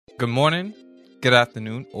Good morning, good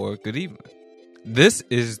afternoon, or good evening. This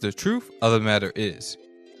is The Truth of the Matter Is,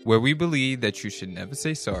 where we believe that you should never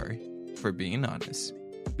say sorry for being honest,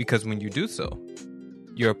 because when you do so,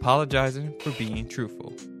 you're apologizing for being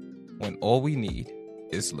truthful, when all we need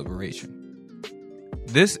is liberation.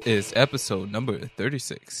 This is episode number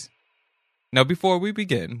 36. Now, before we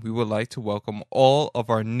begin, we would like to welcome all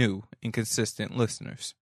of our new and consistent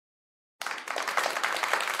listeners.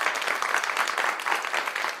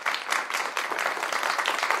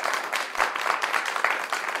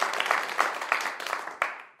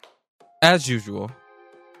 As usual,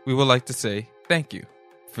 we would like to say thank you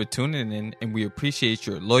for tuning in, and we appreciate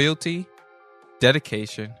your loyalty,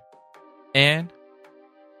 dedication, and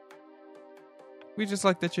we just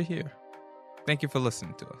like that you're here. Thank you for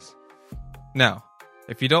listening to us. Now,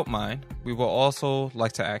 if you don't mind, we will also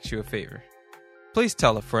like to ask you a favor. Please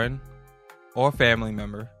tell a friend or family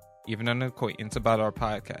member, even an acquaintance, about our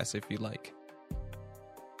podcast if you like.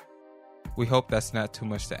 We hope that's not too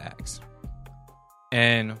much to ask.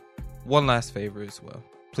 And one last favor as well.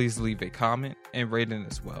 Please leave a comment and rating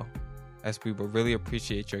as well, as we will really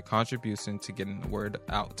appreciate your contribution to getting the word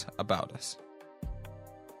out about us.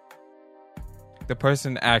 The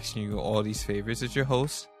person asking you all these favors is your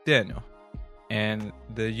host, Daniel. And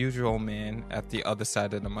the usual man at the other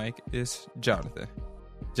side of the mic is Jonathan.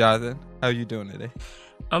 Jonathan, how are you doing today?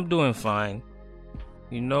 I'm doing fine.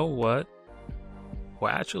 You know what? We're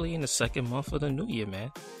actually in the second month of the new year,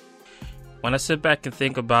 man. When I sit back and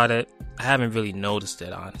think about it, I haven't really noticed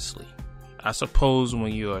it, honestly. I suppose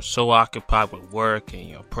when you are so occupied with work and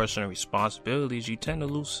your personal responsibilities, you tend to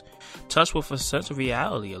lose touch with a sense of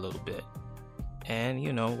reality a little bit. And,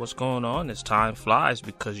 you know, what's going on is time flies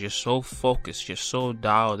because you're so focused, you're so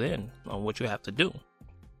dialed in on what you have to do.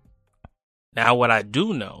 Now, what I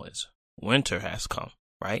do know is winter has come,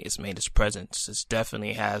 right? It's made its presence. It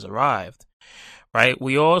definitely has arrived, right?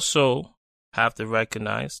 We also have to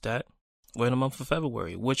recognize that we're in the month of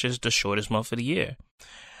February, which is the shortest month of the year.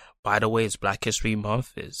 By the way, it's Black History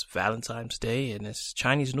Month, it's Valentine's Day, and it's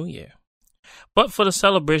Chinese New Year. But for the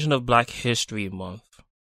celebration of Black History Month,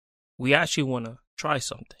 we actually want to try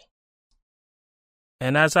something.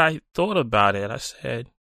 And as I thought about it, I said,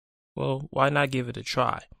 well, why not give it a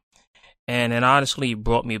try? And it honestly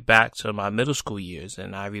brought me back to my middle school years,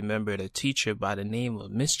 and I remembered a teacher by the name of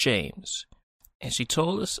Miss James. And she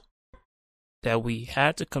told us that we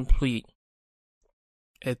had to complete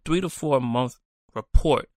a 3 to 4 month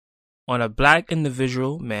report on a Black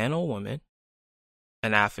individual, man or woman,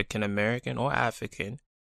 an African American or African,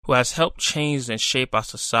 who has helped change and shape our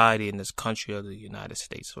society in this country of the United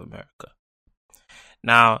States of America.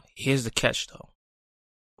 Now, here's the catch though.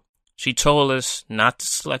 She told us not to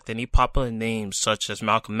select any popular names such as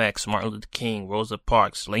Malcolm X, Martin Luther King, Rosa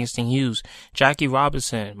Parks, Langston Hughes, Jackie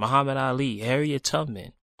Robinson, Muhammad Ali, Harriet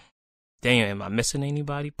Tubman. Damn, am I missing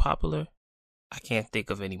anybody popular? I can't think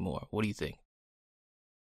of any more. What do you think?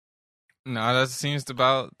 No, that seems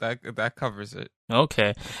about that covers it.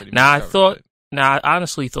 Okay. Now I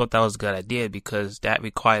honestly thought that was a good idea because that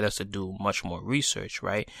required us to do much more research,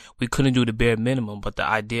 right? We couldn't do the bare minimum, but the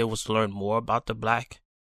idea was to learn more about the Black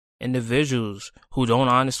individuals who don't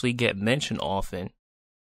honestly get mentioned often,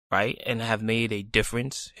 right? And have made a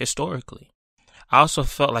difference historically. I also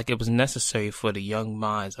felt like it was necessary for the young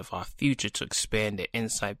minds of our future to expand their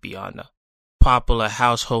insight beyond the popular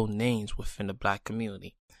household names within the Black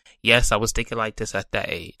community. Yes, I was thinking like this at that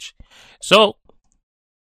age. So,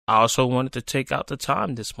 I also wanted to take out the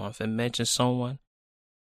time this month and mention someone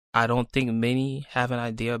I don't think many have an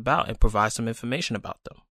idea about and provide some information about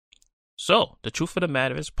them. So, the Truth of the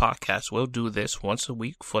Matter Is podcast will do this once a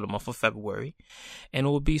week for the month of February, and it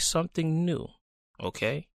will be something new,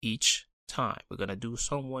 okay, each time. We're going to do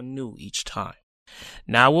someone new each time.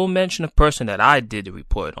 Now, we'll mention a person that I did the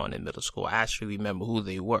report on in middle school. I actually remember who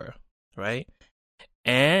they were, right?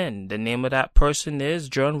 And the name of that person is,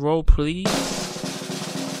 drum roll please,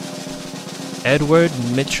 Edward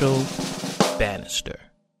Mitchell Bannister.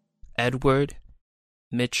 Edward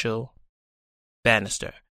Mitchell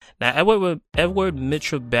Bannister. Now, Edward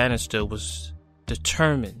Mitchell Bannister was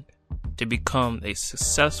determined to become a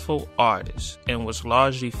successful artist and was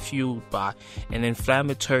largely fueled by an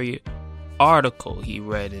inflammatory article he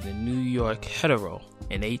read in the New York Herald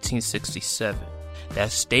in 1867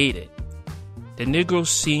 that stated, "The Negroes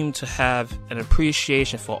seem to have an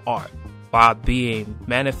appreciation for art while being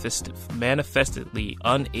manifestly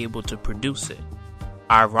unable to produce it."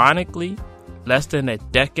 Ironically, less than a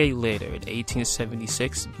decade later, in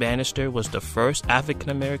 1876, Bannister was the first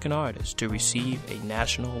African-American artist to receive a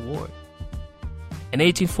national award. In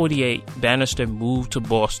 1848, Bannister moved to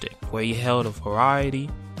Boston, where he held a variety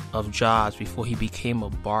of jobs before he became a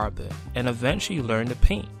barber and eventually learned to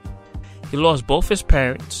paint. He lost both his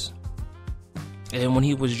parents, and when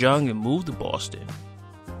he was young and moved to Boston,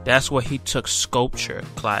 that's where he took sculpture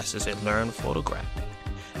classes and learned photography.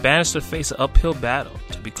 Bannister faced an uphill battle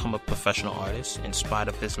to become a professional artist in spite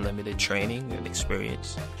of his limited training and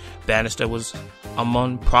experience. Bannister was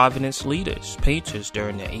among Providence leaders, painters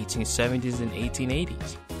during the 1870s and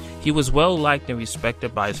 1880s. He was well liked and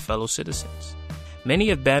respected by his fellow citizens. Many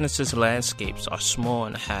of Bannister's landscapes are small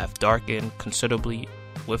and have darkened considerably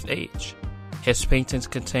with age. His paintings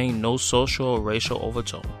contain no social or racial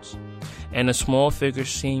overtones, and the small figures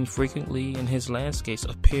seen frequently in his landscapes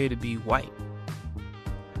appear to be white.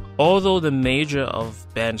 Although the major of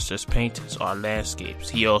Bannister's paintings are landscapes,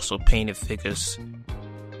 he also painted figures,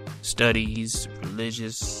 studies,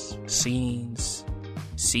 religious scenes,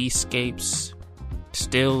 seascapes,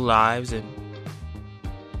 still lives, and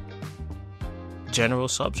general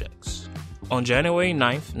subjects. On January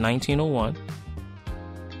 9th, 1901,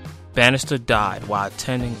 Bannister died while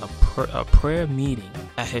attending a prayer meeting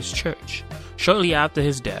at his church. Shortly after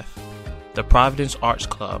his death, the Providence Arts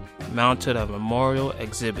Club mounted a memorial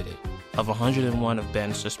exhibit of 101 of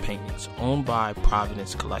Bannister's paintings owned by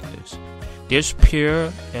Providence collectors. This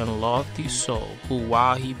pure and lofty soul who,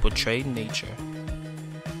 while he portrayed nature,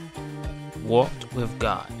 walked with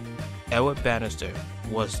God. Edward Bannister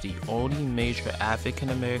was the only major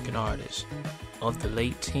African-American artist of the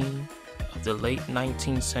late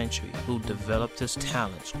 19th century who developed his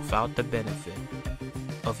talents without the benefit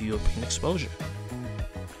of European exposure.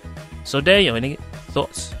 So Daniel, any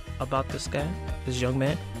thoughts about this guy, this young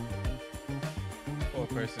man? For a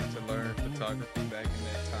person to learn photography back in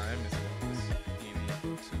that time, as well as being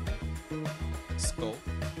able to sculpt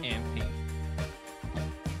and paint,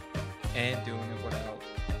 and doing it without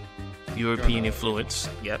European influence.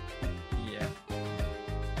 Yep. Yeah.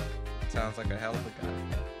 Sounds like a hell of a guy.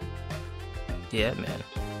 Yeah, man.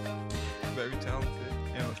 Very talented,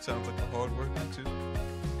 and it sounds like a hard worker too.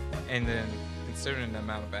 And then, considering the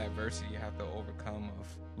amount of adversity you have to overcome of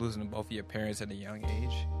losing both of your parents at a young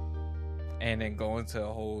age, and then going to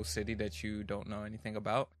a whole city that you don't know anything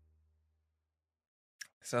about,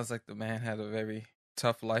 sounds like the man had a very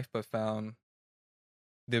tough life, but found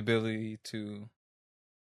the ability to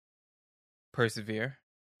persevere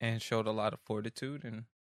and showed a lot of fortitude, and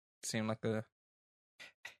it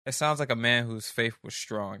sounds like a man whose faith was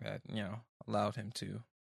strong that, allowed him to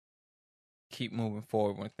keep moving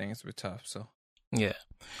forward when things were tough. So yeah.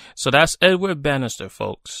 So that's Edward Bannister,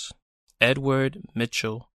 folks. Edward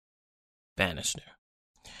Mitchell Bannister.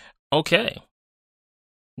 Okay.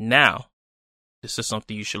 Now, this is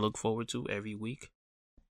something you should look forward to every week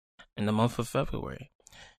in the month of February.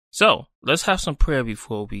 So, let's have some prayer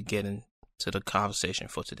before we get into the conversation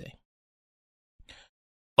for today.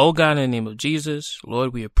 Oh God, in the name of Jesus,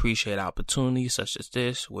 Lord, we appreciate opportunities such as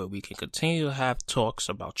this where we can continue to have talks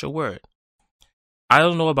about your word. I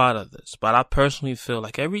don't know about others, but I personally feel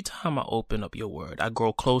like every time I open up your word, I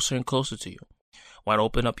grow closer and closer to you. When I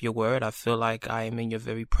open up your word, I feel like I am in your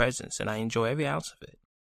very presence, and I enjoy every ounce of it.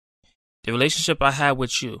 The relationship I have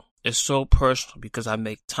with you is so personal because I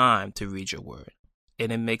make time to read your word,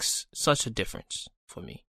 and it makes such a difference for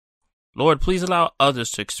me. Lord, please allow others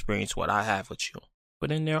to experience what I have with you,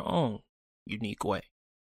 but in their own unique way.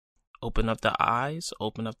 Open up the eyes,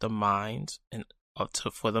 open up the minds, and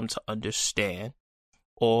for them to understand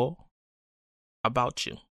all about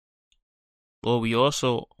you. Lord, we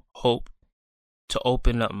also hope to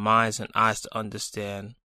open up minds and eyes to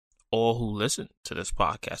understand all who listen to this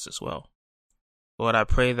podcast as well. Lord, I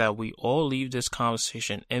pray that we all leave this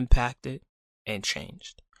conversation impacted and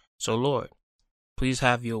changed. So, Lord, please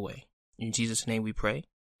have your way. In Jesus' name we pray.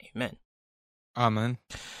 Amen. Amen.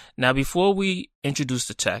 Now, before we introduce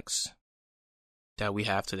the text that we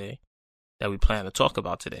have today, that we plan to talk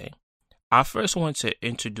about today, I first want to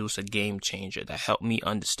introduce a game changer that helped me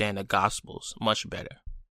understand the Gospels much better.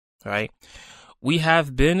 Right? We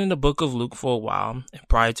have been in the book of Luke for a while, and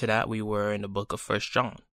prior to that, we were in the book of 1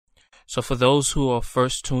 John. So for those who are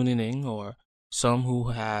first tuning in, or some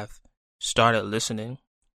who have started listening,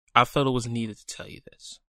 I felt it was needed to tell you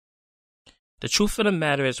this. The Truth of the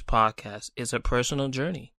Matter is podcast is a personal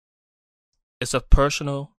journey. It's a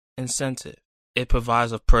personal incentive. It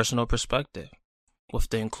provides a personal perspective with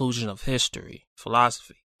the inclusion of history,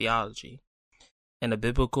 philosophy, theology, and a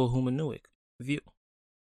biblical hermeneutic view.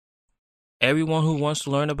 Everyone who wants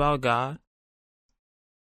to learn about God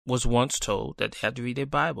was once told that they had to read their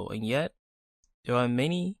Bible, and yet there are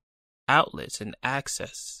many outlets and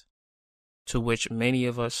access to which many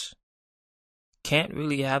of us can't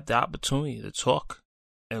really have the opportunity to talk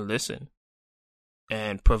and listen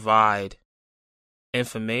and provide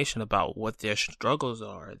information about what their struggles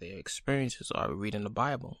are, their experiences are reading the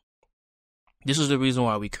Bible. This is the reason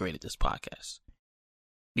why we created this podcast,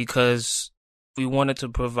 because we wanted to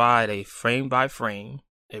provide a frame by frame,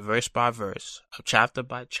 a verse by verse, a chapter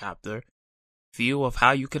by chapter view of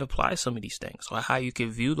how you can apply some of these things, or how you can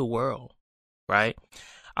view the world, right?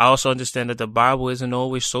 I also understand that the Bible isn't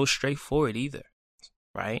always so straightforward either,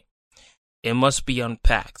 right? It must be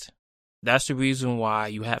unpacked. That's the reason why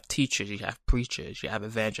you have teachers, you have preachers, you have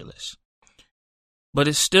evangelists. But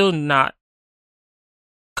it's still not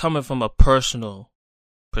coming from a personal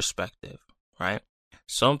perspective, right?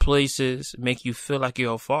 Some places make you feel like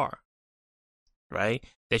you're afar, right?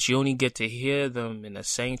 That you only get to hear them in a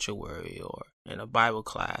sanctuary or in a Bible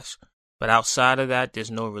class. But outside of that,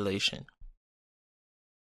 there's no relation.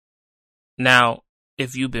 Now,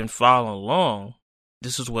 if you've been following along,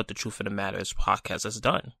 this is what the Truth of the Matter is podcast has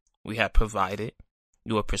done. We have provided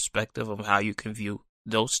you a perspective of how you can view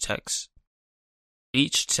those texts,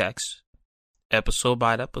 each text, episode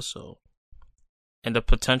by episode, and the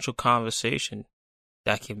potential conversation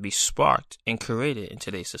that can be sparked and created in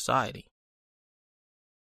today's society.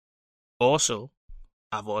 Also,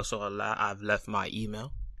 I've left my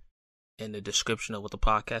email in the description of what the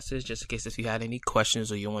podcast is, just in case if you had any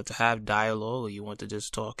questions or you want to have dialogue or you want to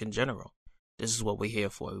just talk in general. This is what we're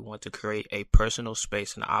here for. We want to create a personal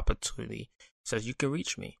space and opportunity so that you can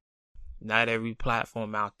reach me. Not every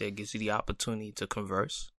platform out there gives you the opportunity to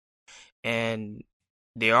converse. And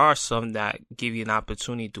there are some that give you an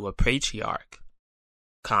opportunity through a patriarch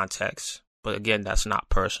context. But again, that's not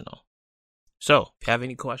personal. So, if you have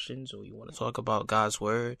any questions or you want to talk about God's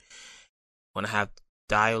word, want to have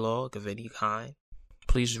dialogue of any kind,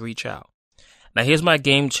 please reach out. Now, here's my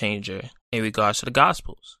game changer in regards to the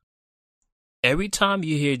Gospels. Every time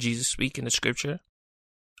you hear Jesus speak in the scripture,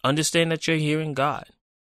 understand that you're hearing God.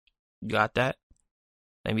 You got that?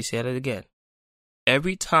 Let me say that again.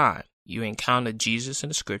 Every time you encounter Jesus in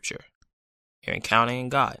the scripture, you're encountering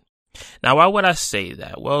God. Now, why would I say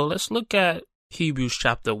that? Well, let's look at Hebrews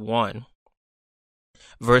chapter 1,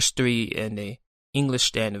 verse 3 in the English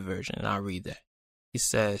Standard Version, and I'll read that. It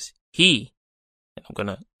says, He, and I'm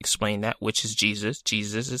going to explain that, which is Jesus.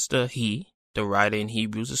 Jesus is the He. The writer in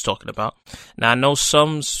Hebrews is talking about. Now, I know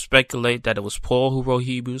some speculate that it was Paul who wrote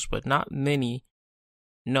Hebrews, but not many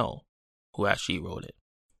know who actually wrote it.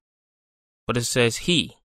 But it says,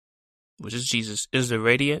 He, which is Jesus, is the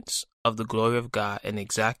radiance of the glory of God and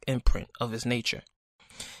exact imprint of his nature.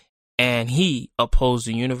 And he upholds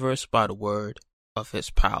the universe by the word of his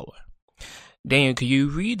power. Daniel, can you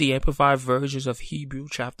read the Amplified versions of Hebrews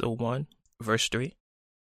chapter 1, verse 3?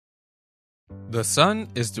 The sun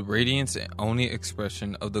is the radiance and only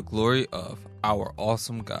expression of the glory of our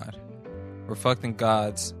awesome God, reflecting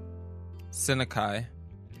God's Senekai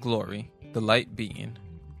glory, the light being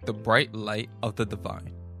the bright light of the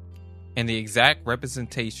divine, and the exact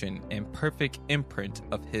representation and perfect imprint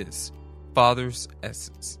of his Father's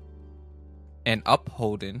essence, and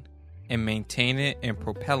upholding and maintaining and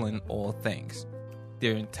propelling all things,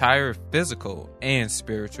 their entire physical and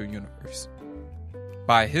spiritual universe.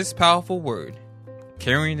 By his powerful word,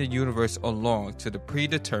 carrying the universe along to the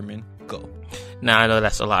predetermined goal. Now, I know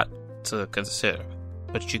that's a lot to consider,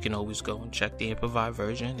 but you can always go and check the Amplified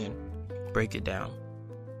version and break it down.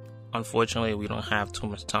 Unfortunately, we don't have too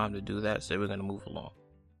much time to do that, so we're going to move along.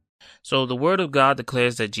 So, the word of God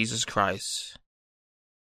declares that Jesus Christ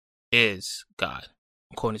is God,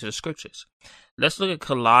 according to the scriptures. Let's look at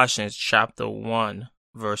Colossians chapter 1,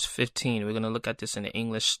 verse 15. We're going to look at this in the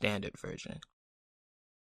English Standard Version.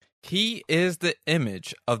 He is the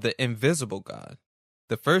image of the invisible God,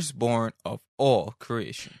 the firstborn of all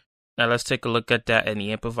creation. Now let's take a look at that in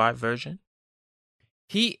the Amplified version.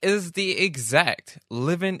 He is the exact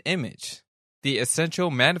living image, the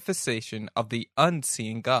essential manifestation of the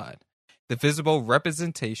unseen God, the visible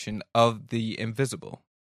representation of the invisible,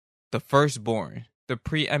 the firstborn, the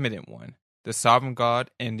preeminent one, the sovereign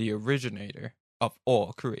God, and the originator of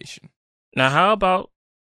all creation. Now, how about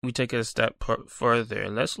we take it a step further?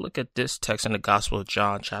 Let's look at this text in the Gospel of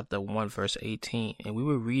John, chapter 1, verse 18, and we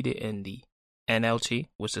will read it in the NLT,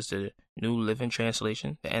 which is the New Living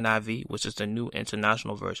Translation, the NIV, which is the New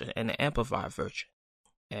International Version, and the Amplified Version.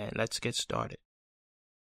 And let's get started.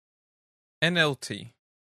 NLT.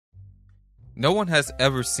 No one has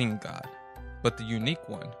ever seen God, but the unique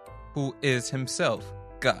one, who is himself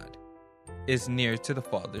God, is near to the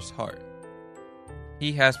Father's heart.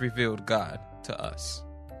 He has revealed God to us.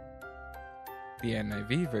 The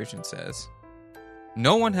NIV version says,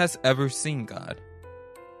 no one has ever seen God,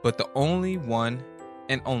 but the only one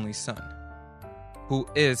and only Son, who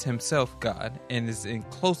is himself God and is in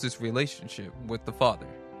closest relationship with the Father,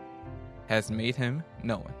 has made him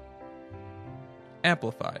known.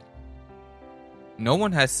 Amplified. No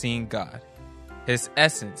one has seen God, his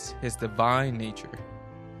essence, his divine nature,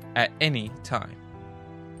 at any time.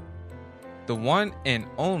 The one and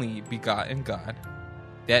only begotten God,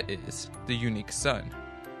 that is, the unique Son,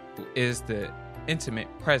 who is the intimate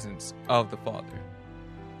presence of the Father.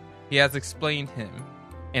 He has explained him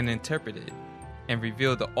and interpreted and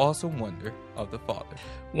revealed the awesome wonder of the Father.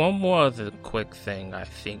 One more other quick thing I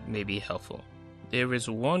think may be helpful. There is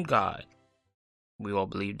one God. We all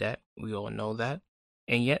believe that. We all know that.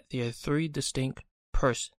 And yet there are three distinct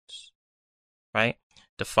persons, right?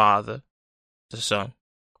 The Father, the Son,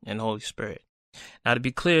 and the Holy Spirit. Now, to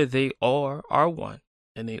be clear, they all are one,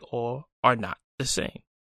 and they all are not the same.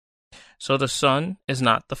 So the Son is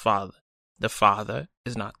not the Father. The Father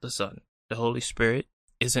is not the Son. The Holy Spirit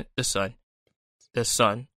isn't the Son. The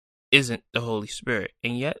Son isn't the Holy Spirit.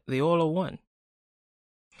 And yet they all are one.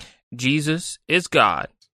 Jesus is God,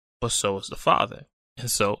 but so is the Father,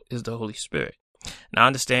 and so is the Holy Spirit. Now, I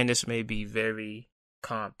understand this may be very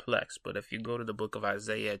complex, but if you go to the book of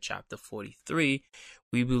Isaiah, chapter 43,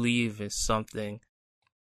 we believe in something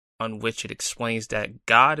on which it explains that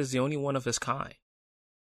God is the only one of his kind,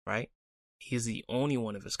 right? He is the only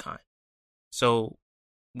one of his kind. So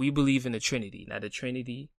we believe in the Trinity. Now, the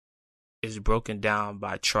Trinity is broken down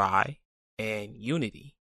by tri and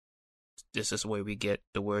unity. This is where we get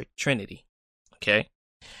the word Trinity. Okay?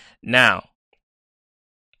 Now,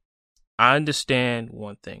 I understand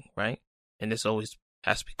one thing, right? And this always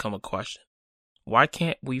has become a question. Why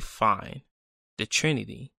can't we find the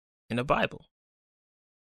Trinity in the Bible?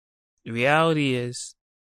 The reality is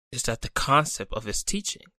that the concept of his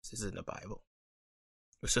teachings is in the Bible.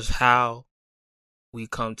 This is how we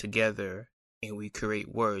come together and we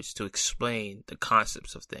create words to explain the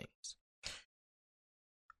concepts of things.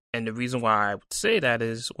 And the reason why I would say that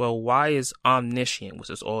is, well, why is omniscient,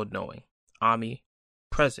 which is all-knowing,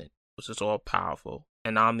 omnipresent, which is all-powerful,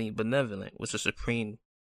 and omnibenevolent, which is supremely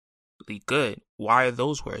good, why are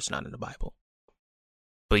those words not in the Bible?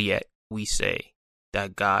 But yet we say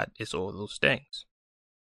that God is all those things,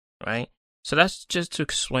 right? So that's just to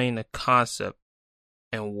explain the concept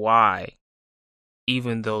and why,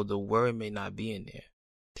 even though the word may not be in there,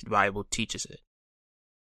 the Bible teaches it.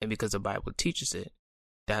 And because the Bible teaches it,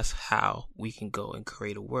 that's how we can go and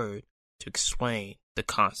create a word to explain the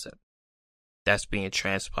concept that's being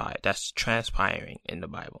transpiring in the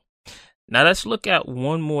Bible. Now let's look at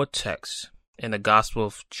one more text in the Gospel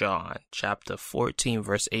of John, chapter 14,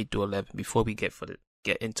 verse 8 to 11, before we get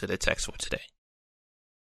into the text for today.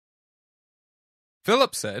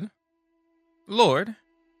 Philip said, Lord,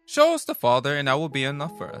 show us the Father, and that will be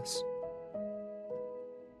enough for us.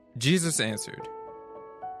 Jesus answered,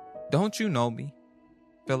 Don't you know me,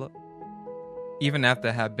 Philip, even after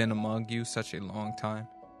I have been among you such a long time?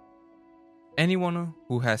 Anyone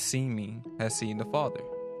who has seen me has seen the Father.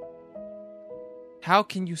 How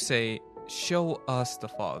can you say, show us the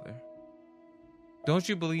Father? Don't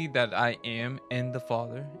you believe that I am in the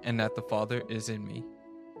Father and that the Father is in me?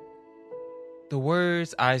 The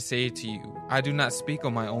words I say to you, I do not speak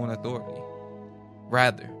on my own authority.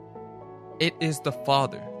 Rather, it is the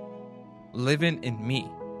Father living in me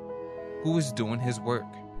who is doing his work.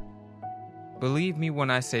 Believe me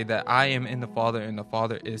when I say that I am in the Father and the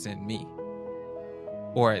Father is in me.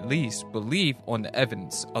 Or at least believe on the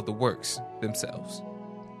evidence of the works themselves.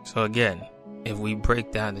 So again, if we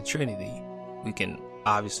break down the Trinity, we can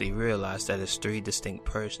obviously realize that it's three distinct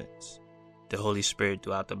persons. The Holy Spirit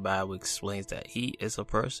throughout the Bible explains that he is a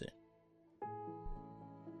person.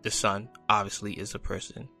 The Son obviously is a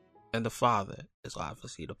person, and the Father is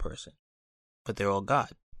obviously the person. But they're all God.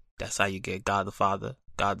 That's how you get God the Father,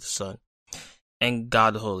 God the Son, and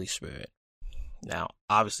God the Holy Spirit. Now,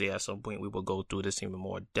 obviously, at some point, we will go through this even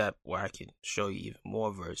more depth where I can show you even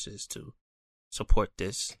more verses to support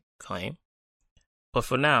this claim. But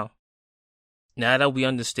for now that we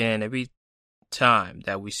understand every time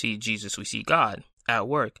that we see Jesus, we see God at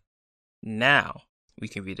work, now we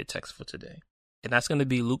can read the text for today. And that's going to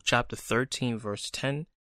be Luke chapter 13, verse 10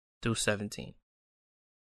 through 17.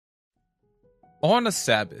 On a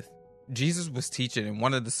Sabbath, Jesus was teaching in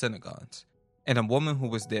one of the synagogues, and a woman who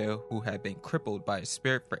was there who had been crippled by a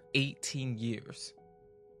spirit for 18 years.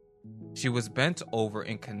 She was bent over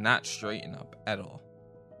and could not straighten up at all.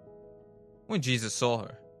 When Jesus saw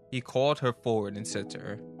her, he called her forward and said to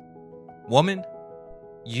her, Woman,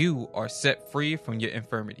 you are set free from your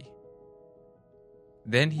infirmity.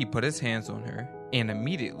 Then he put his hands on her, and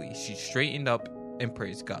immediately she straightened up and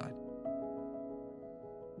praised God.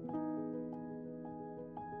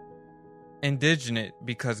 indignant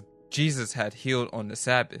because Jesus had healed on the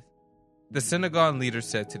Sabbath. The synagogue leader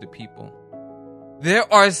said to the people,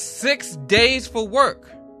 "There are 6 days for work,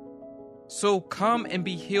 so come and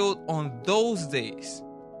be healed on those days,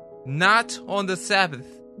 not on the Sabbath."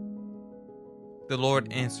 The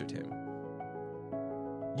Lord answered him,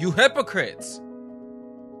 "You hypocrites!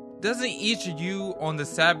 Doesn't each of you on the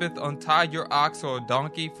Sabbath untie your ox or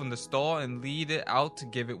donkey from the stall and lead it out to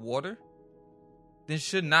give it water? Then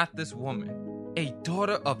should not this woman, a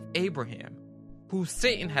daughter of Abraham, who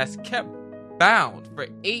Satan has kept bound for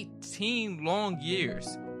 18 long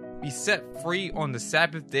years, be set free on the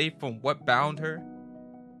Sabbath day from what bound her?"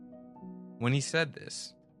 When he said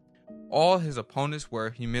this, all his opponents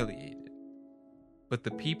were humiliated, but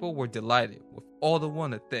the people were delighted with all the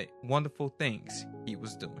wonderful things he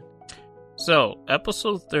was doing. So,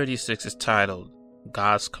 episode 36 is titled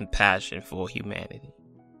God's Compassion for Humanity.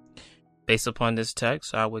 Based upon this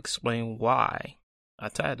text, I will explain why I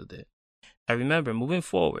titled it. And remember, moving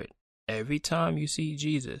forward, every time you see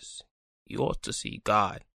Jesus, you ought to see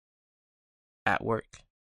God at work.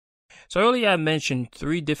 So earlier I mentioned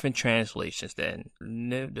 3 different translations, the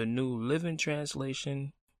New Living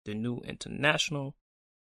Translation, the New International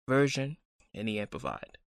Version, and the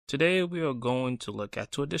Amplified. Today we are going to look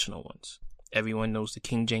at 2 additional ones. Everyone knows the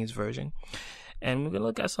King James Version, and we're going to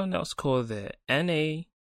look at something else called the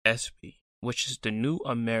NASB, which is the New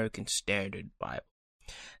American Standard Bible.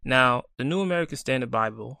 Now, the New American Standard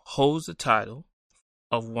Bible holds the title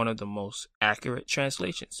of one of the most accurate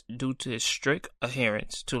translations due to its strict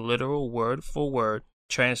adherence to literal word-for-word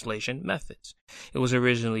translation methods. It was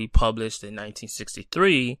originally published in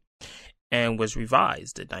 1963 and was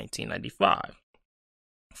revised in 1995.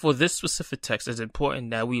 For this specific text, it's important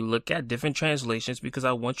that we look at different translations because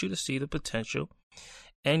I want you to see the potential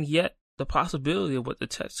and yet the possibility of what the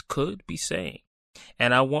text could be saying.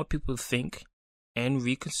 And I want people to think and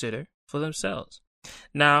reconsider for themselves.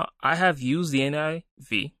 Now, I have used the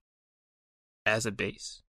NIV as a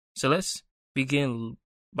base. So let's begin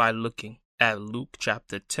by looking at Luke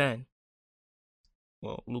chapter 10.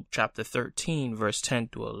 Well, Luke chapter 13, verse 10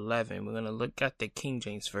 to 11. We're going to look at the King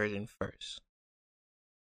James Version first.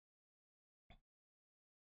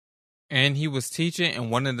 And he was teaching in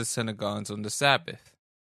one of the synagogues on the Sabbath.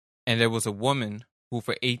 And there was a woman who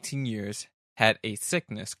for 18 years had a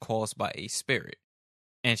sickness caused by a spirit.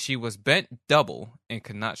 And she was bent double and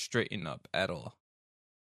could not straighten up at all.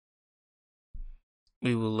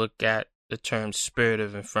 We will look at the term spirit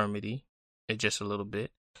of infirmity in just a little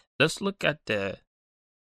bit. Let's look at the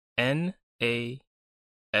NASBA,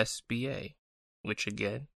 which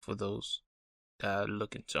again, for those that are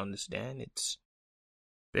looking to understand, it's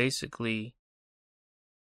basically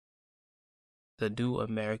the New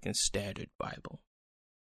American Standard Bible.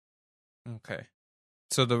 Okay.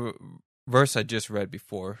 So the verse I just read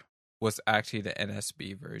before was actually the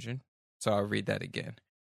NSB version. So I'll read that again.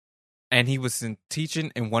 And he was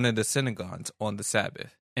teaching in one of the synagogues on the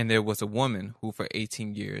Sabbath. And there was a woman who for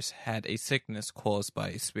 18 years had a sickness caused by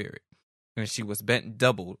a spirit. And she was bent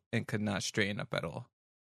double and could not straighten up at all.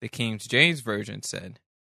 The King James Version said,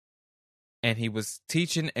 and he was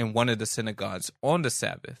teaching in one of the synagogues on the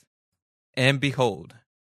Sabbath. And behold,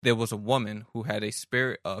 there was a woman who had a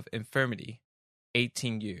spirit of infirmity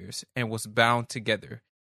 18 years and was bound together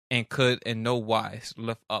and could in no wise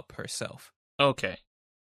lift up herself. Okay.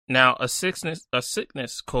 Now, a sickness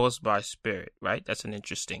caused by spirit, right? That's an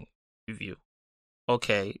interesting view.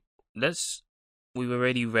 Okay, we've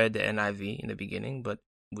already read the NIV in the beginning, but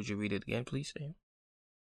would you read it again, please, Sam?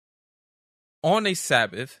 On a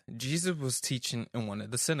Sabbath, Jesus was teaching in one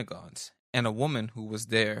of the synagogues, and a woman who was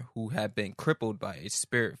there who had been crippled by a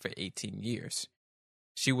spirit for 18 years.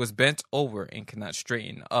 She was bent over and could not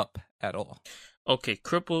straighten up at all. Okay,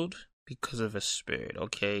 crippled because of a spirit.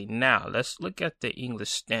 Okay, now let's look at the English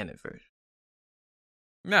Standard Version.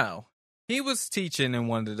 Now, he was teaching in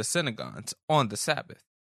one of the synagogues on the Sabbath,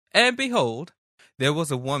 and behold, there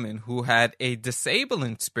was a woman who had a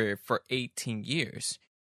disabling spirit for 18 years.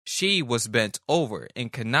 She was bent over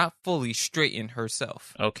and could not fully straighten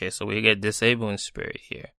herself. Okay, so we get disabling spirit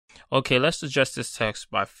here. Okay, let's address this text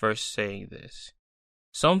by first saying this.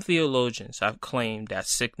 Some theologians have claimed that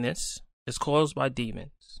sickness is caused by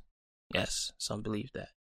demons. Yes, some believe that.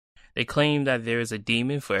 They claim that there is a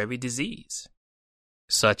demon for every disease,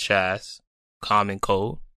 such as common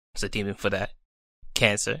cold. There's a demon for that.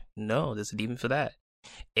 Cancer. No, there's a demon for that.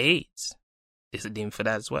 AIDS. There's a demon for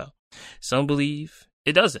that as well. Some believe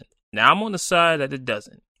it doesn't. Now, I'm on the side that it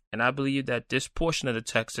doesn't. And I believe that this portion of the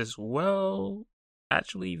text is,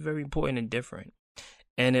 actually very important and different.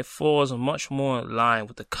 And it falls much more in line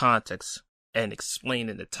with the context and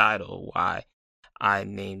explaining the title why I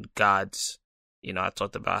named God's, I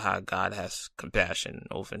talked about how God has compassion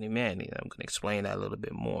over humanity. I'm going to explain that a little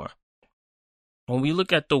bit more. When we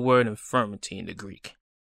look at the word infirmity in the Greek,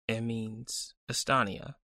 it means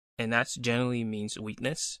asthenia, and that generally means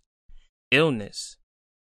weakness, illness,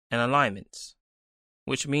 and alignments,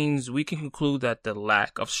 which means we can conclude that the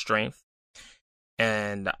lack of strength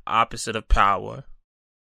and the opposite of power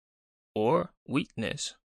or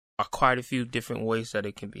weakness are quite a few different ways that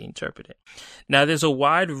it can be interpreted. Now, there's a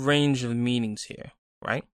wide range of meanings here,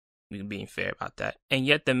 right? We're being fair about that. And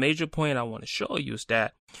yet the major point I want to show you is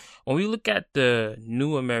that when we look at the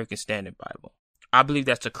New American Standard Bible, I believe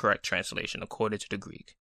that's the correct translation according to the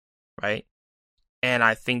Greek, right? And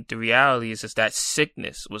I think the reality is that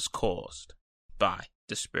sickness was caused by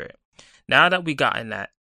the Spirit. Now that we gotten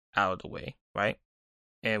that out of the way, right?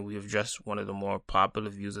 And we've addressed one of the more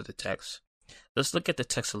popular views of the text, let's look at the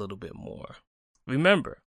text a little bit more.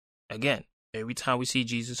 Remember, again, every time we see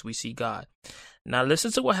Jesus, we see God. Now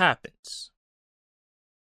listen to what happens.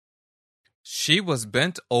 She was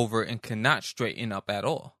bent over and could not straighten up at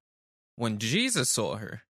all. When Jesus saw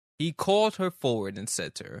her, he called her forward and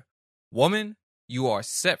said to her, "Woman, you are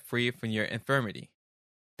set free from your infirmity."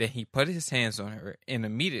 Then he put his hands on her, and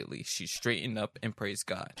immediately she straightened up and praised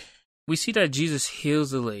God. We see that Jesus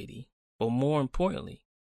heals the lady, but more importantly,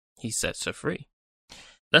 he sets her free.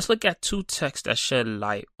 Let's look at two texts that shed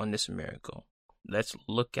light on this miracle. Let's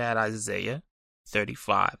look at Isaiah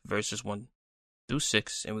 35, verses 1 through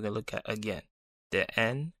 6, and we're going to look at, again, the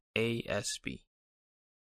NASB.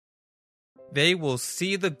 They will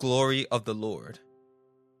see the glory of the Lord,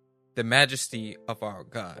 the majesty of our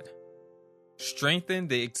God. Strengthen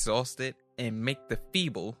the exhausted and make the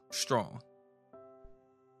feeble strong.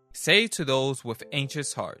 Say to those with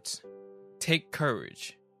anxious hearts, take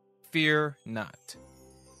courage, fear not.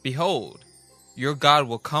 Behold, your God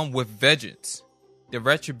will come with vengeance. The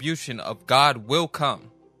retribution of God will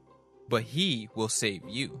come, but he will save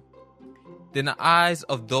you. Then the eyes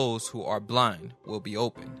of those who are blind will be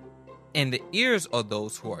opened, and the ears of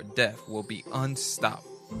those who are deaf will be unstopped.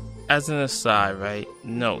 As an aside, right?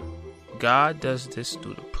 Note, God does this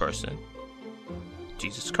through the person,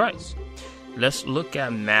 Jesus Christ. Let's look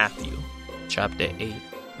at Matthew chapter 8,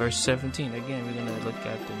 verse 17. Again, we're going to look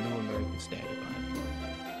at the New American Standard Bible.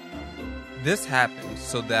 This happened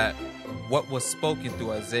so that what was spoken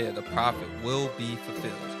through Isaiah the prophet will be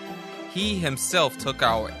fulfilled. He himself took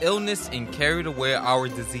our illness and carried away our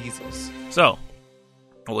diseases. So,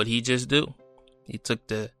 what did he just do? He took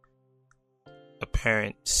the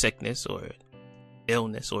apparent sickness or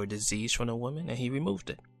illness or disease from the woman and he removed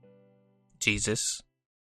it. Jesus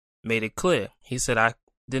made it clear. He said, I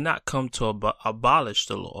did not come to abolish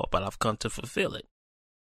the law, but I've come to fulfill it.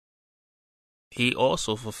 He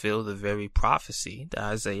also fulfilled the very prophecy that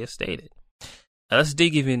Isaiah stated. Now let's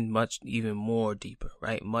dig even more deeper,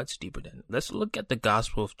 right? Much deeper than. Let's look at the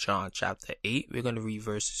Gospel of John, chapter 8. We're going to read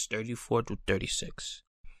verses 34 to 36.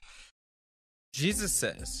 Jesus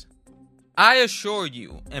says, I assure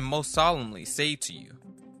you and most solemnly say to you,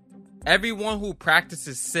 everyone who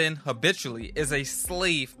practices sin habitually is a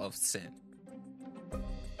slave of sin.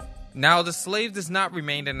 Now the slave does not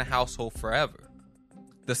remain in the household forever.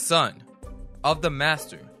 The son of the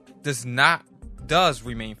master does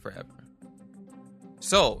remain forever.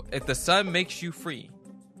 So, if the Son makes you free,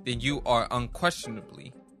 then you are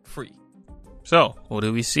unquestionably free. So, what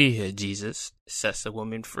do we see here? Jesus sets the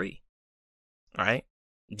woman free. Right?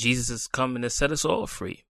 Jesus is coming to set us all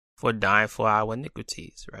free for dying for our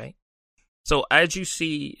iniquities, right? So, as you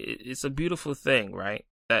see, it's a beautiful thing, right?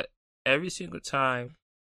 That every single time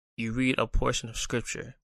you read a portion of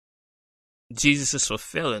Scripture, Jesus is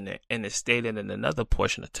fulfilling it and it's stated in another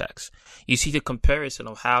portion of text. You see the comparison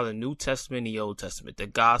of how the New Testament and the Old Testament, the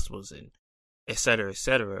Gospels, and etc.,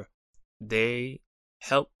 they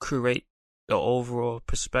help create the overall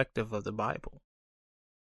perspective of the Bible.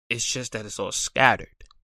 It's just that it's all scattered.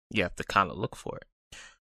 You have to kind of look for it.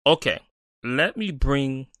 Okay, let me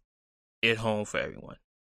bring it home for everyone.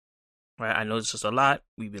 Right, I know this is a lot.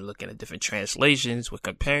 We've been looking at different translations. We're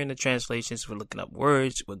comparing the translations. We're looking up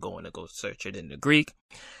words. We're going to go search it in the Greek.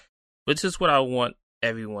 But this is what I want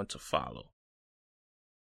everyone to follow.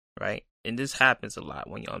 Right? And this happens a lot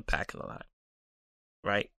when you're unpacking a lot.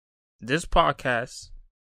 Right? This podcast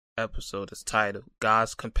episode is titled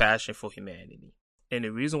God's Compassion for Humanity. And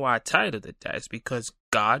the reason why I titled it that is because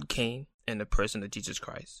God came in the person of Jesus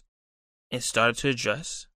Christ and started to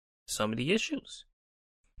address some of the issues.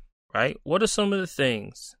 Right? What are some of the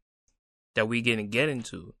things that we didn't get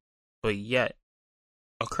into, but yet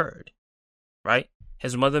occurred? Right?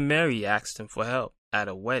 His mother Mary asked him for help at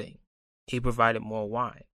a wedding. he provided more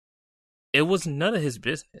wine. It was none of his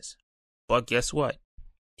business. But guess what?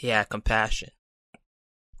 He had compassion.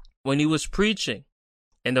 When he was preaching,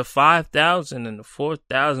 and the 5,000 and the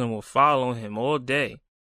 4,000 were following him all day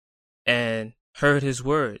and heard his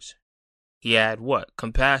words, he had what?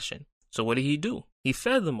 Compassion. So what did he do? He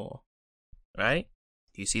fed them all. Right?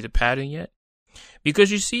 Do you see the pattern yet?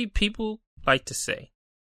 Because you see, people like to say,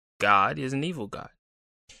 God is an evil God.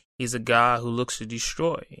 He's a God who looks to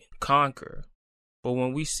destroy and conquer. But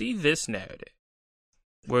when we see this narrative,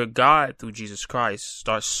 where God, through Jesus Christ,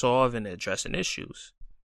 starts solving and addressing issues,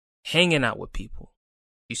 hanging out with people,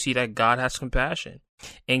 you see that God has compassion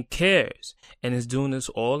and cares and is doing this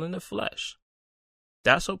all in the flesh.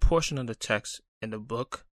 That's a portion of the text in the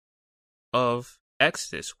book of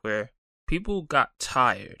Exodus where people got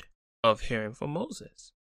tired of hearing from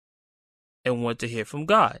Moses and want to hear from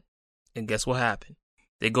God. And guess what happened?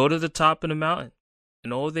 They go to the top of the mountain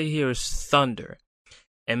and all they hear is thunder.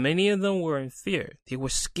 And many of them were in fear. They were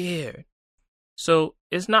scared. So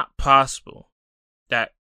is it not possible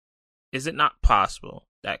that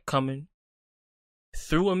coming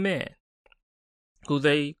through a man who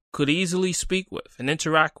they could easily speak with and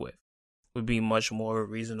interact with would be much more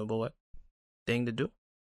reasonable thing to do?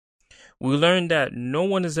 We learned that no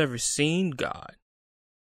one has ever seen God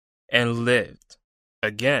and lived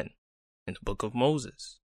again in the book of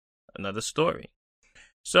Moses. Another story.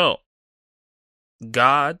 So,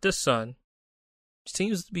 God the Son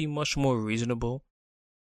seems to be much more reasonable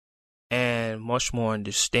and much more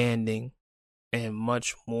understanding and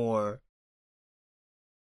much more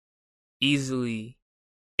easily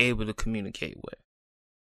able to communicate with.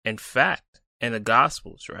 In fact, in the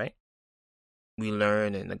Gospels, right? We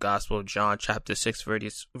learn in the Gospel of John chapter 6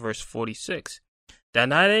 verse 46 that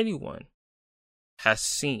not anyone has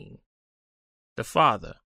seen the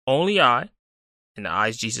Father. Only I, and the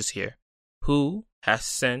eyes Jesus here, who has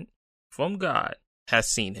sent from God, has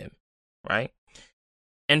seen him, right?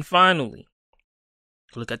 And finally,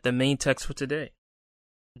 look at the main text for today.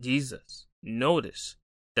 Jesus noticed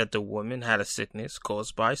that the woman had a sickness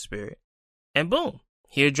caused by a spirit, and boom,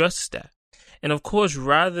 he addresses that. And of course,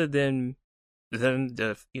 rather than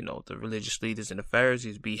the religious leaders and the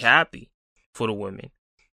Pharisees be happy for the women,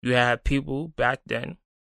 you had people back then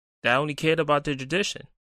that only cared about their tradition.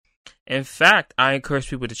 In fact, I encourage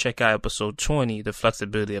people to check out episode 20, The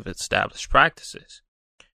Flexibility of Established Practices,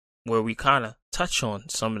 where we kind of touch on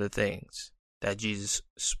some of the things that Jesus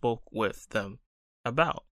spoke with them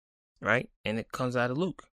about, right? And it comes out of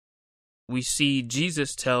Luke. We see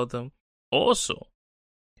Jesus tell them also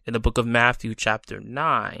in the book of Matthew chapter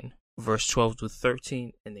 9, verse 12 to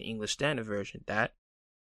 13 in the English Standard Version that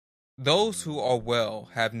those who are well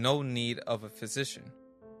have no need of a physician,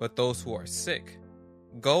 but those who are sick.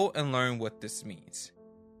 Go and learn what this means.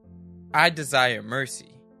 I desire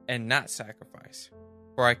mercy and not sacrifice,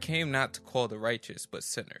 for I came not to call the righteous but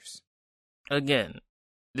sinners. Again,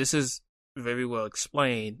 this is very well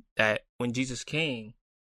explained that when Jesus came,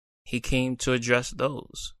 he came to address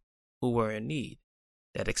those who were in need.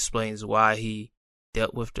 That explains why he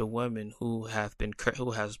dealt with the woman who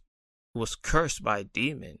was cursed by a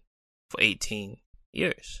demon for 18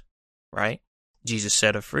 years, right? Jesus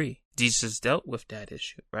set her free. Jesus dealt with that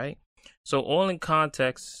issue, right? So all in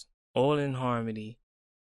context, all in harmony,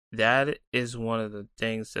 that is one of the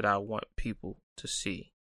things that I want people to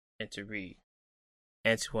see and to read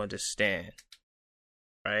and to understand,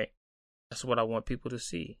 right? That's what I want people to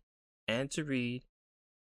see and to read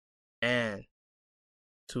and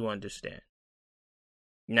to understand.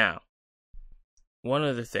 Now, one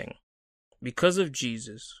other thing. Because of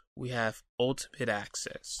Jesus, we have ultimate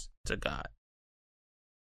access to God.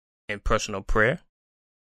 In personal prayer,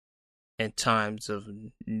 in times of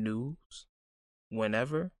news,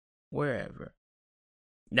 whenever, wherever.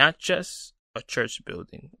 Not just a church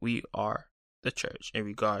building. We are the church in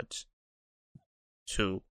regards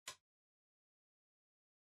to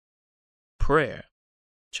prayer.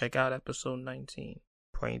 Check out episode 19,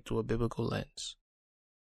 Praying Through a Biblical Lens.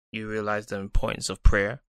 You realize the importance of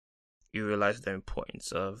prayer. You realize the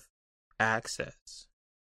importance of access.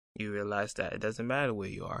 You realize that it doesn't matter where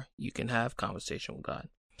you are. You can have conversation with God.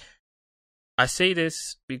 I say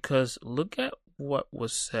this because look at what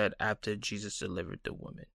was said after Jesus delivered the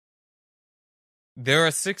woman. There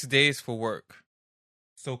are 6 days for work,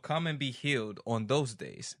 so come and be healed on those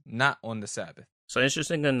days, not on the Sabbath. So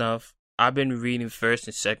interesting enough, I've been reading 1st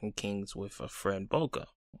and 2nd Kings with a friend, Boca,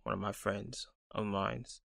 one of my friends of mine,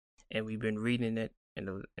 and we've been reading it in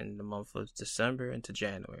the month of December into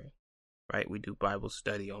January. Right, we do Bible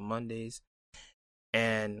study on Mondays,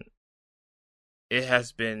 and it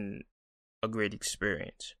has been a great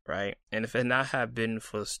experience, right? And if it not have been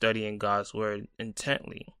for studying God's word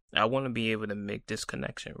intently, I want to be able to make this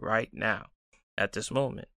connection right now, at this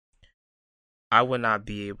moment. I would not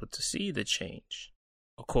be able to see the change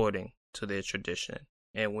according to their tradition.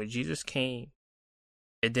 And when Jesus came,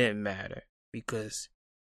 it didn't matter because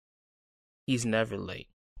he's never late,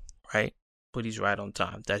 right? But he's right on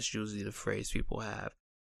time. That's usually the phrase people have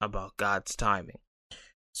about God's timing.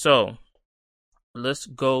 So let's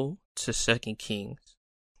go to 2 Kings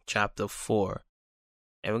chapter 4.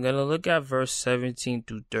 And we're going to look at verse 17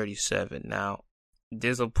 through 37. Now,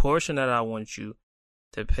 there's a portion that I want you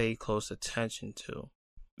to pay close attention to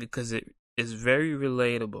because it is very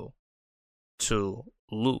relatable to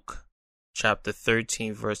Luke chapter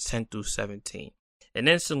 13, verse 10 through 17. And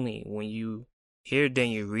instantly, when you hear it, then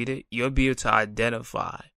you read it, you'll be able to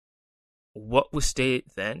identify what was stated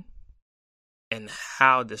then and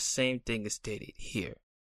how the same thing is stated here.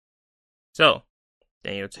 So,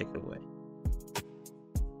 Daniel, take it away.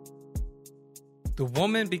 The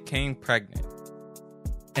woman became pregnant,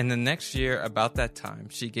 and the next year about that time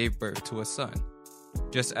she gave birth to a son,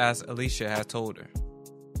 just as Elisha had told her.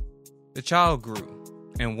 The child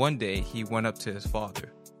grew, and one day he went up to his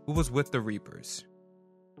father, who was with the reapers.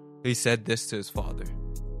 He said this to his father,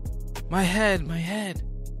 "My head, my head."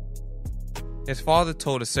 His father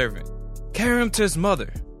told a servant, "Carry him to his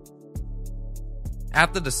mother."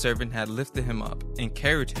 After the servant had lifted him up and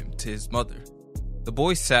carried him to his mother, the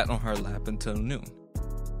boy sat on her lap until noon,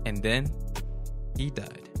 and then he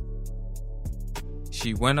died.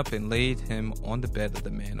 She went up and laid him on the bed of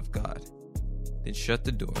the man of God, then shut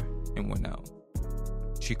the door and went out.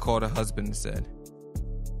 She called her husband and said,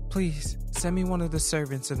 "Please send me one of the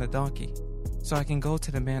servants and a donkey, so I can go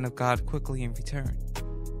to the man of God quickly and return."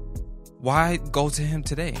 "Why go to him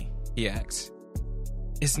today?" he asked.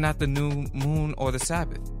 "It's not the new moon or the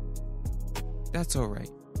Sabbath." "That's all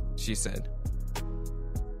right," she said.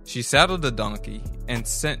 She saddled the donkey and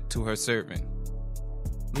sent to her servant,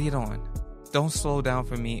 "Lead on. Don't slow down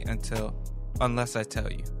for me unless I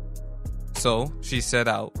tell you." So she set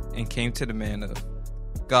out and came to the man of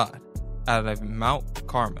God out of Mount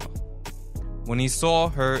Carmel. When he saw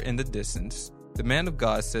her in the distance, the man of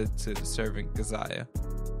God said to the servant Gehazi,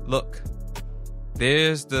 "Look,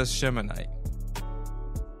 there's the Shemanite.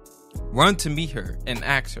 Run to meet her and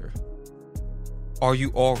ask her, 'Are you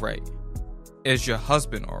all right? Is your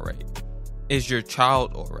husband all right? Is your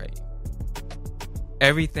child all right?'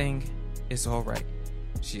 'Everything is all right,'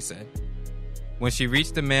 she said. When she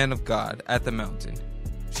reached the man of God at the mountain,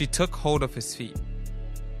 she took hold of his feet.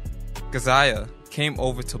 Gehazi came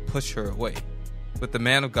over to push her away, but the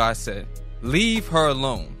man of God said, 'Leave her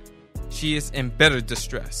alone. She is in bitter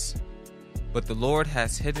distress. But the Lord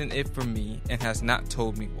has hidden it from me and has not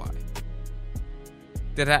told me why.'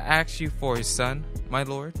 'Did I ask you for his son, my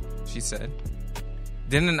lord?' she said.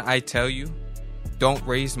 'Didn't I tell you, don't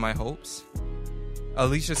raise my hopes?'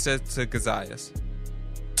 Elisha said to Gehazi,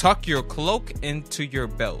 'Tuck your cloak into your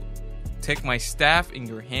belt, take my staff in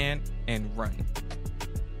your hand and run.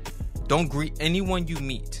 Don't greet anyone you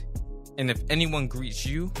meet, and if anyone greets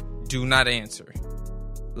you, do not answer.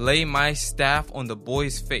 Lay my staff on the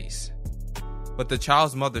boy's face.' But the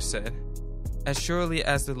child's mother said, 'As surely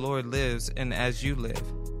as the Lord lives and as you live,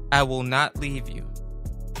 I will not leave you.'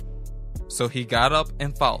 So he got up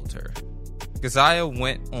and followed her. Gehazi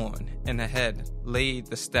went on and ahead laid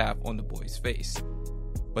the staff on the boy's face,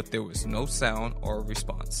 but there was no sound or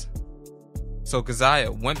response. So Gehazi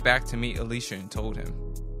went back to meet Elisha and told him,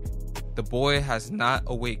 'The boy has not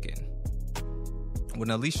awakened.' When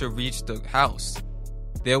Elisha reached the house,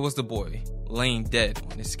 there was the boy laying dead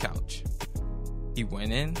on his couch. He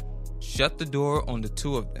went in, shut the door on the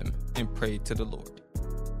two of them, and prayed to the Lord.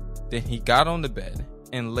 Then he got on the bed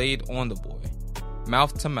and laid on the boy,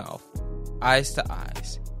 mouth to mouth, eyes to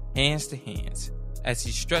eyes, hands to hands, as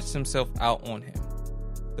he stretched himself out on him.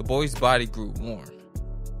 The boy's body grew warm.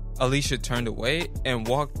 Elisha turned away and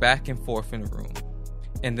walked back and forth in the room,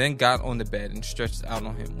 and then got on the bed and stretched out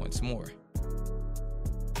on him once more.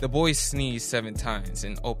 The boy sneezed 7 times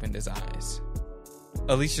and opened his eyes.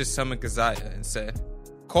 Elisha summoned Gehazi and said,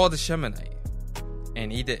 'Call the Shemanite.'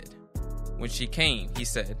 And he did. When she came, he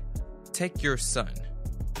said, 'Take your son.'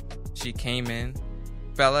 She came in,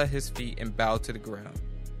 fell at his feet, and bowed to the ground.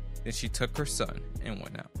 Then she took her son and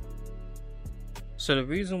went out." So the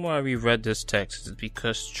reason why we read this text is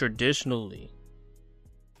because traditionally,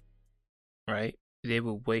 right, they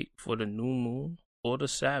would wait for the new moon or the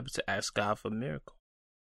Sabbath to ask God for a miracle.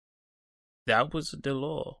 That was the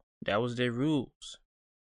law. That was their rules.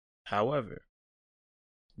 However,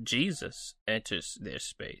 Jesus enters their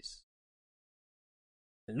space.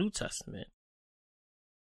 the New Testament,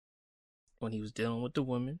 when he was dealing with the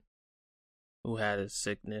woman who had a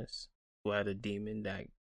sickness, who had a demon that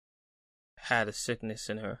had a sickness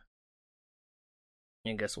in her.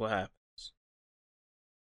 And guess what happens?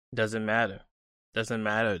 Doesn't matter. Doesn't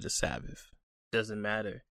matter the Sabbath. Doesn't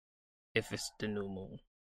matter if it's the new moon.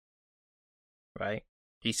 Right?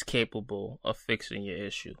 He's capable of fixing your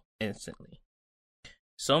issue instantly.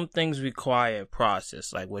 Some things require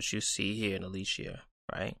process, like what you see here in Alicia,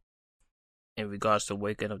 right? In regards to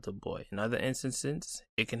waking up the boy. In other instances,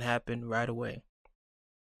 it can happen right away.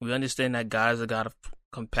 We understand that God is a God of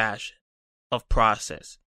compassion, of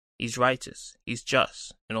process. He's righteous. He's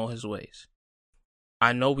just in all his ways.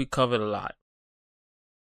 I know we covered a lot,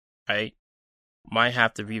 right? Might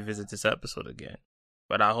have to revisit this episode again,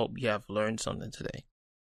 but I hope you have learned something today.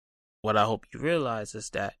 What I hope you realize is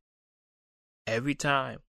that every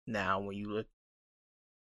time now when you look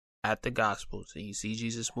at the Gospels and you see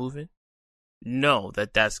Jesus moving, know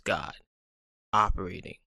that that's God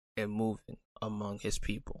operating and moving among his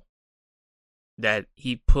people. That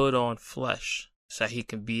he put on flesh so he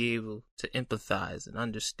can be able to empathize and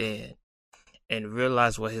understand and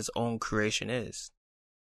realize what his own creation is.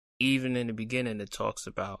 Even in the beginning, it talks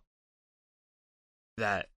about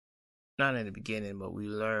that, not in the beginning, but we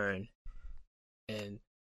learn in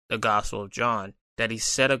the Gospel of John that he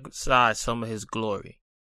set aside some of his glory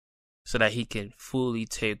so that he can fully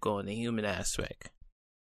take on the human aspect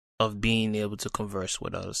of being able to converse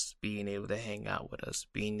with us, being able to hang out with us,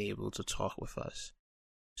 being able to talk with us.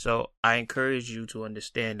 So I encourage you to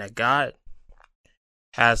understand that God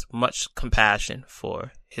has much compassion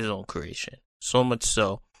for his own creation, so much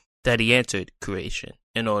so that he entered creation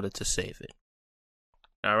in order to save it.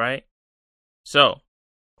 All right? So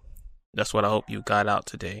that's what I hope you got out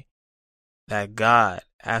today, that God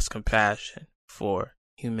has compassion for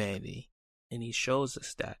humanity, and he shows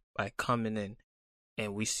us that by coming in.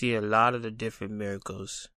 And we see a lot of the different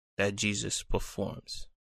miracles that Jesus performs.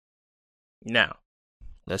 Now,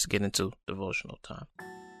 let's get into devotional time.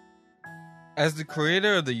 As the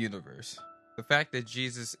creator of the universe, the fact that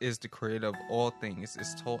Jesus is the creator of all things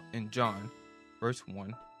is taught in John,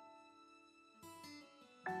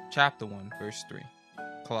 chapter 1, verse 3,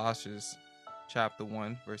 Colossians, chapter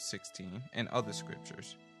 1, verse 16, and other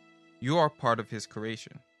scriptures. You are part of his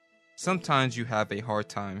creation. Sometimes you have a hard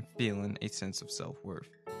time feeling a sense of self-worth.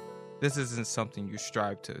 This isn't something you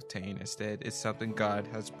strive to attain. Instead, it's something God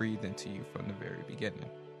has breathed into you from the very beginning.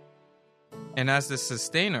 And as the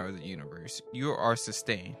sustainer of the universe, you are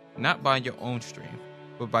sustained, not by your own strength,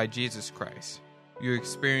 but by Jesus Christ. You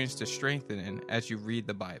experience the strengthening as you read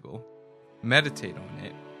the Bible, meditate on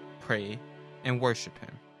it, pray, and worship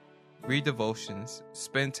him. Read devotions,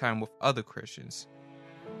 spend time with other Christians,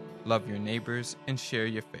 love your neighbors, and share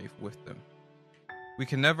your faith with them. We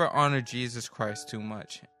can never honor Jesus Christ too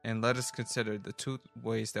much, and let us consider the two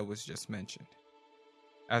ways that was just mentioned.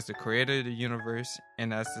 As the creator of the universe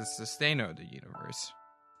and as the sustainer of the universe.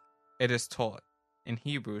 It is taught in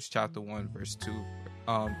Hebrews chapter 1 verse 2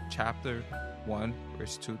 through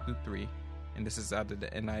 3, and this is out of the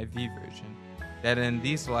NIV version, that in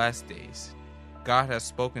these last days God has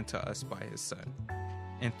spoken to us by his Son,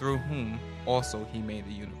 and through whom also he made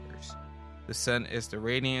the universe. The Son is the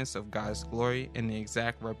radiance of God's glory and the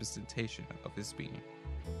exact representation of his being,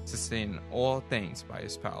 sustaining all things by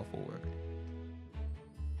his powerful word.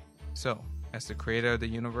 So, as the creator of the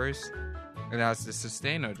universe and as the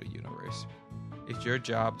sustainer of the universe, it's your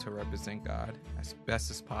job to represent God as best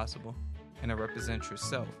as possible and to represent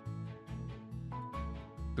yourself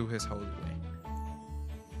through his holy way.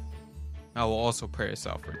 I will also pray us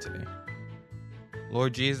out for today.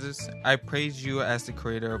 Lord Jesus, I praise you as the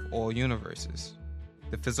creator of all universes,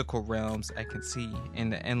 the physical realms I can see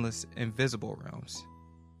and the endless invisible realms.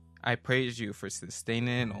 I praise you for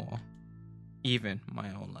sustaining it all, even my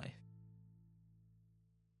own life.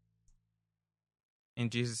 In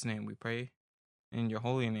Jesus' name we pray. In your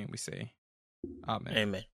holy name we say, Amen.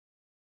 Amen.